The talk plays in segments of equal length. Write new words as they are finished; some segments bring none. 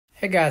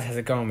Hey guys, how's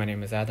it going? My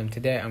name is Adam.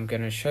 Today I'm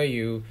gonna show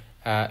you,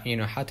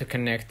 how to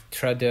connect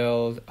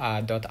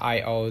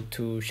Treadle.io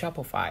to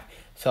Shopify.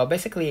 So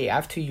basically,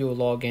 after you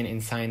log in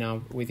and sign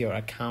up with your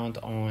account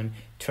on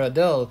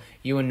Treadle,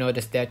 you will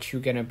notice that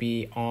you're gonna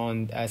be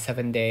on a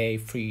 7-day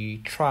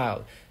free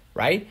trial,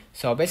 right?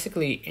 So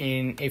basically,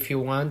 if you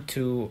want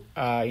to,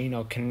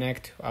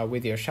 connect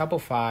with your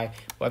Shopify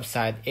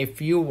website,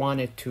 if you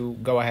wanted to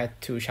go ahead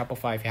to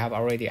Shopify, if you have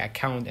already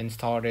account and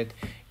started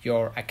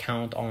your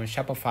account on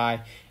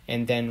Shopify,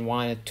 and then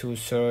wanted to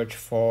search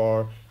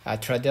for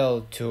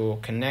Treadle to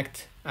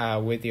connect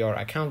with your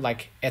account,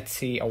 like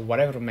Etsy or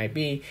whatever it may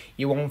be,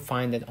 you won't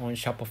find it on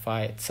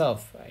Shopify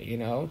itself.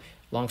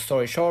 Long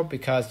story short,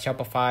 because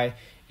Shopify,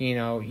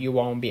 you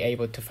won't be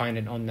able to find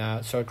it on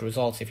the search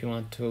results if you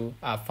want to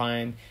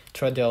find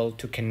Treadle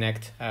to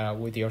connect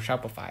with your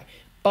Shopify.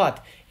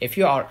 But if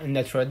you are in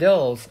the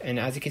Treadles, and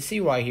as you can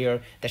see right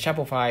here, the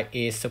Shopify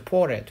is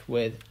supported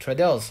with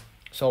Treadles.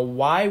 So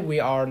why we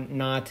are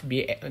not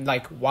able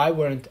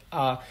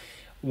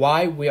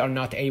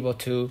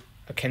to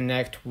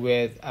connect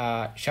with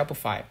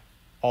Shopify,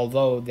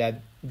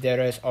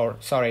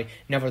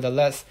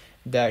 nevertheless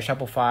the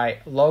Shopify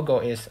logo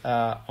is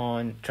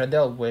on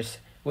Treadle,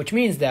 which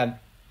means that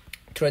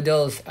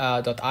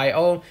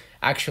Treadles.io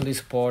actually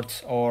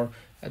supports, or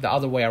the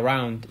other way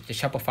around, the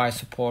Shopify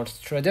supports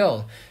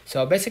Treadle.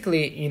 So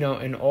basically,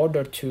 in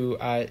order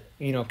to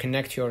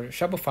connect your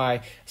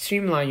Shopify,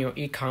 streamline your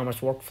e-commerce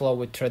workflow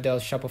with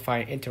Treadle's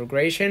Shopify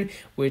integration,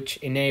 which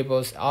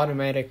enables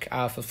automatic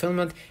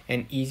fulfillment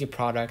and easy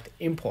product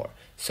import.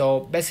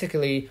 So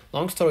basically,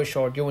 long story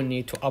short, you will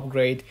need to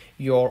upgrade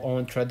your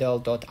own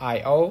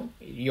Treadle.io.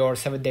 Your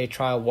 7-day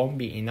trial won't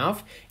be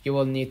enough. You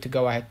will need to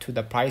go ahead to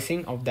the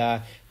pricing of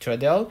the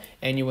Treadle,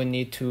 and you will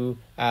need to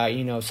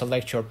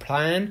select your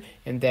plan,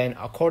 and then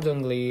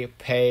accordingly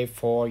pay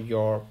for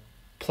your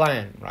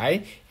plan,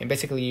 right? And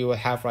basically you will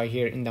have right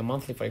here in the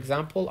monthly, for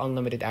example,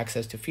 unlimited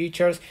access to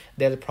features,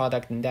 daily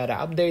product and data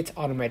updates,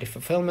 automated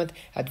fulfillment,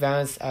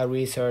 advanced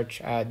research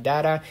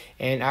data,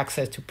 and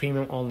access to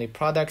premium only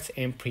products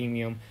and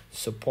premium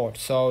support.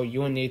 So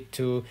you will need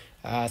to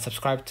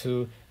subscribe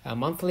to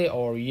monthly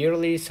or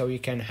yearly so you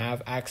can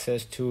have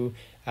access to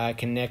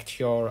connect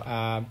your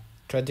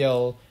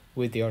Treadle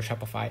with your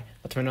Shopify.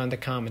 Let me know in the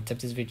comments if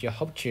this video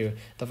helped you.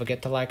 Don't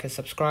forget to like and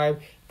subscribe.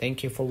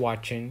 Thank you for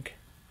watching.